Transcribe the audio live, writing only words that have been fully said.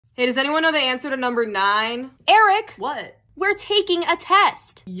Hey, does anyone know the answer to number 9? Eric, What? we're taking a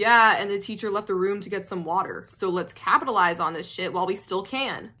test. Yeah, and the teacher left the room to get some water. So let's capitalize on this shit while we still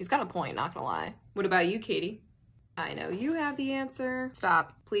can. He's got a point, not gonna lie. What about you, Katie? I know you have the answer.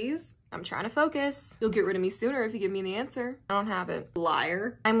 Stop, please. I'm trying to focus. You'll get rid of me sooner if you give me the answer. I don't have it.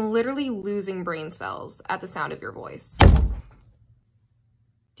 Liar. I'm literally losing brain cells at the sound of your voice.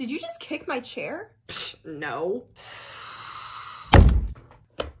 Did you just kick my chair? Psh, no.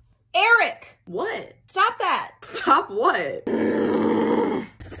 Eric, What? stop that. Stop what?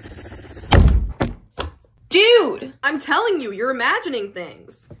 Dude. I'm telling you, you're imagining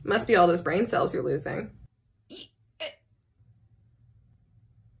things. Must be all those brain cells you're losing.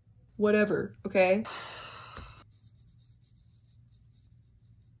 Whatever, okay?